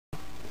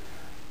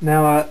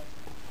Now,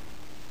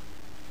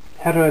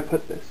 how do I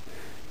put this?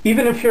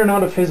 Even if you're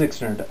not a physics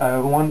nerd, I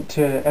want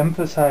to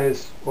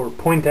emphasize or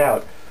point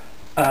out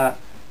that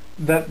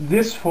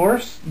this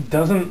force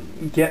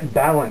doesn't get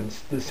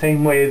balanced the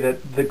same way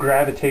that the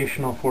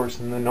gravitational force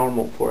and the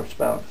normal force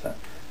balance out.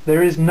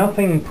 There is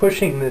nothing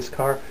pushing this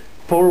car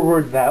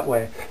forward that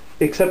way,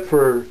 except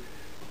for,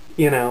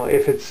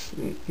 if it's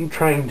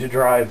trying to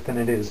drive, then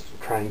it is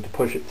trying to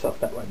push itself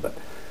that way. But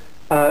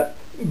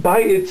by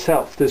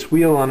itself, this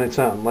wheel on its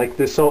own, like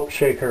the salt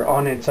shaker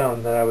on its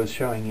own that I was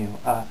showing you,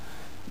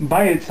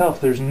 by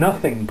itself, there's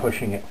nothing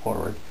pushing it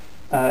forward.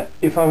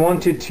 If I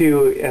wanted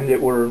to, and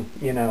it were,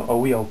 a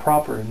wheel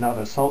proper, not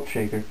a salt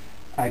shaker,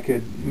 I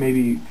could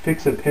maybe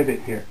fix a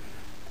pivot here.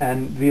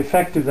 And the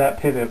effect of that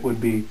pivot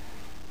would be,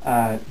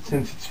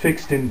 since it's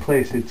fixed in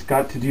place, it's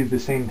got to do the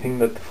same thing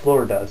that the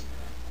floor does.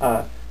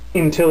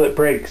 Until it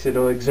breaks,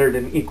 it'll exert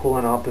an equal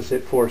and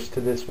opposite force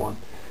to this one.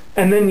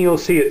 And then you'll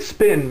see it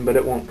spin, but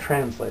it won't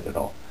translate at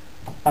all.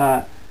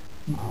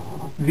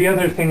 The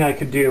other thing I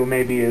could do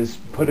maybe is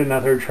put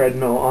another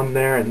treadmill on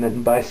there, and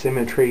then by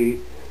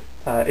symmetry,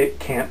 it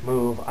can't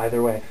move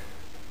either way.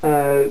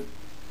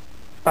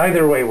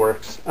 Either way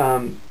works,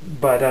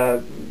 but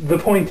the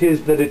point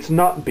is that it's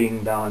not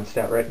being balanced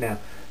out right now,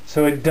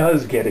 so it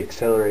does get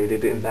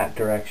accelerated in that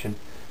direction.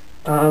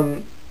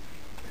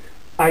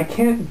 I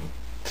can't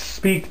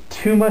speak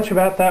too much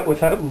about that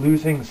without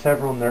losing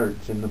several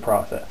nerds in the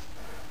process.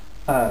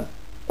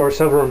 Or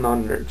several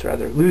non-nerds,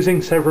 rather.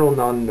 Losing several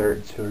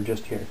non-nerds who are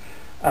just here.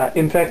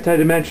 In fact,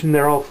 I'd imagine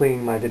they're all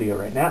fleeing my video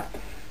right now.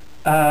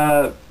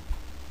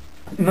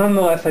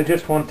 Nonetheless, I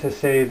just want to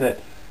say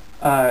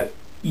that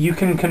you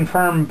can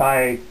confirm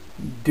by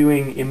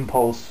doing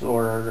impulse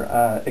or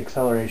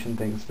acceleration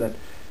things that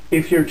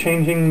if you're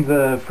changing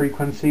the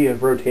frequency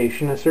of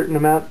rotation a certain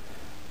amount,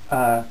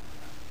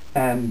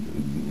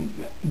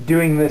 and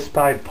doing this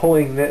by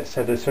pulling this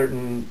at a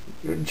certain,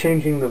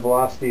 changing the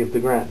velocity of the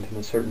ground in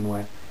a certain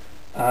way,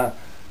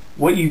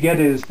 what you get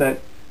is that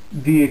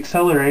the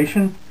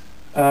acceleration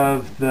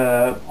of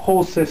the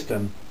whole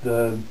system,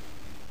 the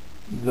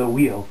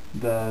wheel,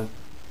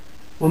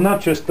 well,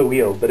 not just the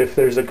wheel, but if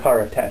there's a car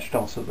attached,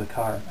 also the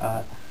car.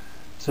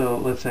 So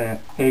let's say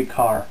a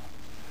car.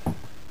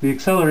 The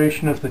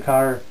acceleration of the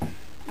car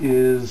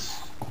is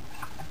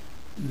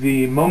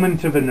the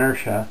moment of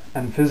inertia,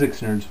 and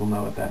physics nerds will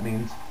know what that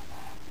means,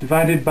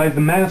 divided by the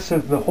mass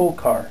of the whole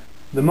car.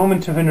 The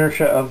moment of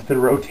inertia of the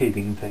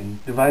rotating thing,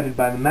 divided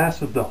by the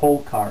mass of the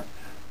whole car,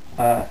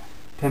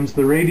 times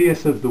the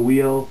radius of the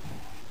wheel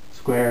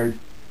squared,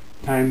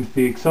 times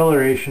the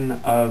acceleration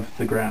of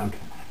the ground.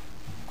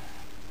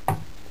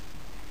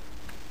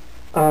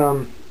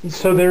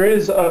 So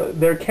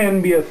there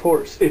can be a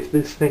force, if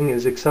this thing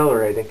is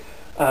accelerating,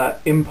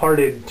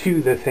 imparted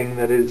to the thing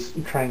that is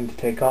trying to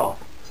take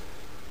off.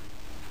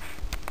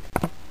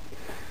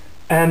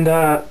 And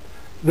the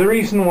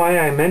reason why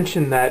I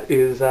mention that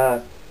is,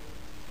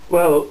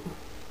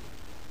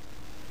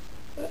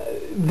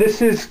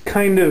 this is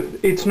kind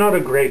of, it's not a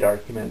great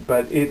argument,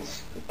 but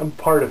it's a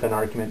part of an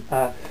argument.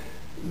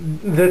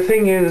 The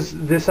thing is,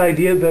 this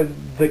idea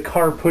that the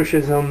car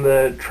pushes on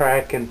the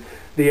track and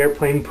the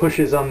airplane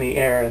pushes on the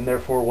air and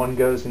therefore one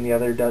goes and the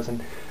other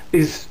doesn't,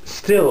 is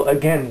still,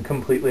 again,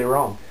 completely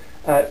wrong.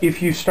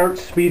 If you start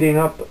speeding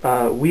up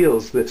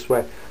wheels this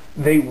way,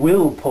 they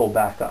will pull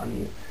back on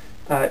you.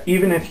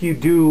 Even if you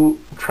do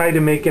try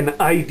to make an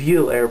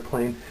ideal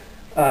airplane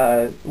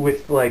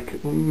with like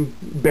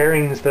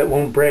bearings that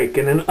won't break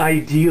and an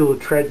ideal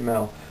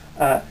treadmill,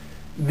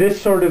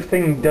 this sort of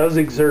thing does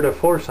exert a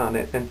force on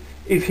it. And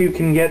if you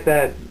can get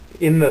that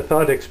in the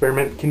thought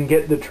experiment, can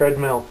get the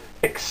treadmill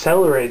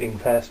accelerating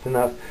fast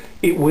enough,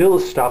 it will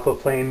stop a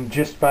plane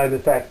just by the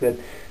fact that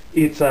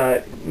it's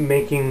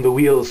making the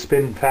wheels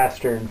spin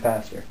faster and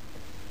faster.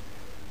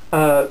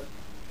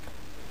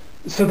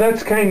 So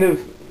that's kind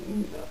of,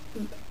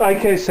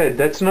 like I said,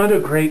 that's not a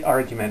great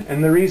argument,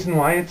 and the reason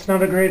why it's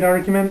not a great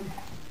argument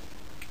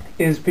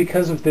is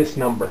because of this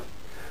number.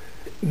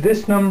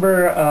 This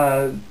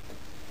number,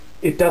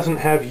 it doesn't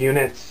have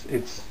units,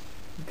 it's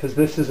because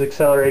this is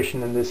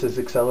acceleration and this is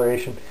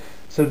acceleration,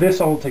 so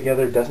this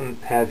altogether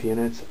doesn't have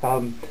units.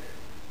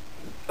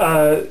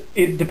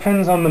 It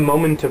depends on the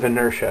moment of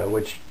inertia,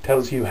 which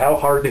tells you how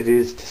hard it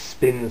is to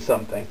spin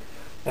something,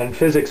 and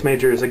physics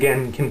majors,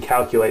 again, can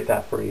calculate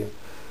that for you.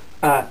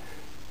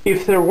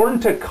 If there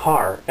weren't a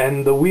car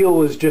and the wheel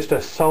was just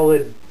a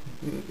solid,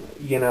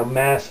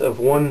 mass of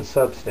one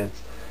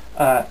substance,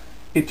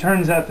 it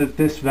turns out that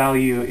this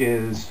value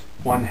is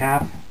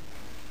 1/2.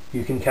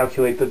 You can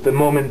calculate that the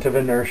moment of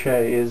inertia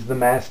is the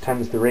mass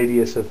times the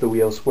radius of the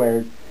wheel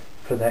squared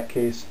for that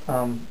case.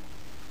 Other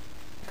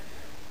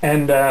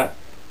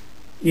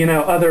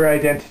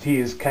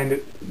identities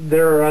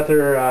there are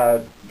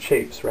other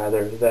shapes,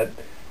 rather, that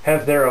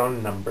have their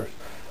own numbers.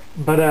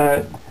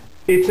 But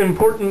it's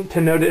important to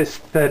notice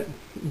that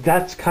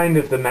that's kind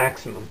of the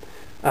maximum,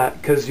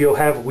 because you'll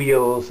have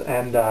wheels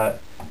and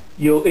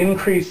you'll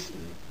increase,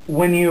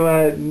 when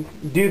you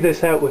do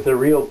this out with a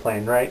real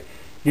plane, right?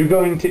 you're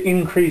going to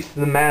increase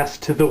the mass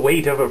to the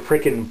weight of a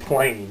frickin'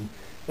 plane,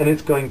 and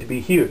it's going to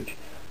be huge.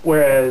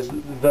 Whereas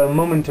the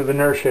moment of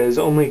inertia is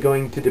only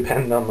going to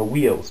depend on the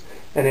wheels,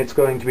 and it's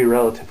going to be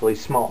relatively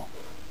small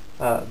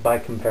by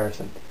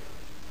comparison.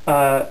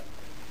 So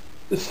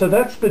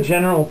that's the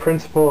general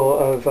principle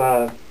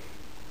of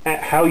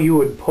how you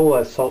would pull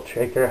a salt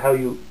shaker, how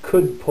you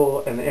could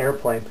pull an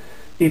airplane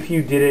if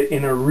you did it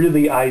in a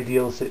really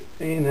ideal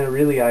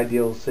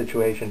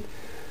situation.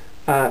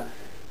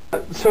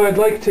 So I'd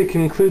like to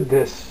conclude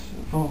this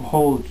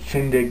whole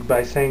shindig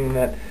by saying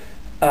that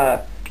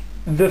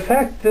the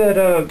fact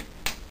that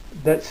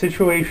that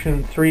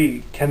situation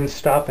 3 can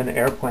stop an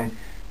airplane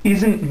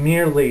isn't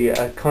merely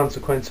a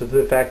consequence of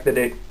the fact that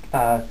it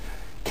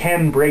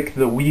can break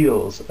the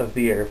wheels of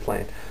the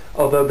airplane,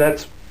 although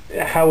that's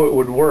how it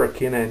would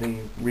work in any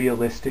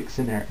realistic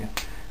scenario.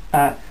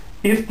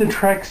 If the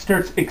track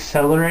starts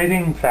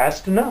accelerating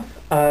fast enough,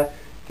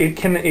 it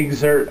can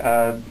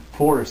exert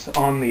force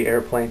on the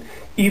airplane,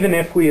 even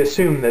if we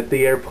assume that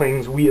the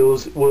airplane's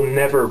wheels will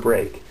never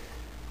break.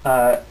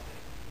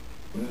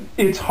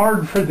 It's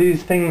hard for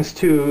these things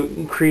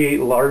to create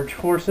large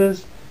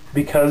forces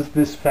because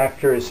this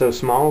factor is so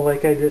small,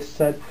 like I just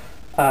said.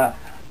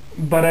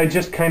 But I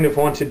just kind of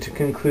wanted to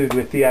conclude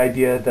with the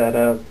idea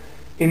that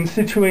in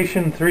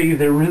situation 3,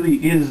 there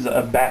really is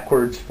a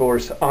backwards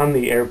force on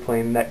the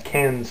airplane that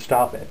can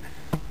stop it.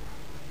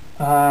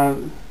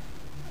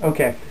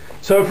 Okay,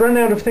 so I've run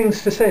out of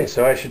things to say,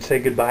 so I should say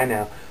goodbye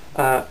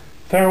now.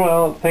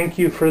 Farewell, thank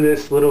you for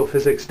this little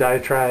physics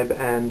diatribe,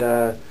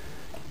 and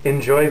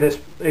enjoy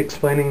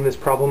explaining this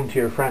problem to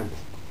your friends.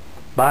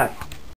 Bye.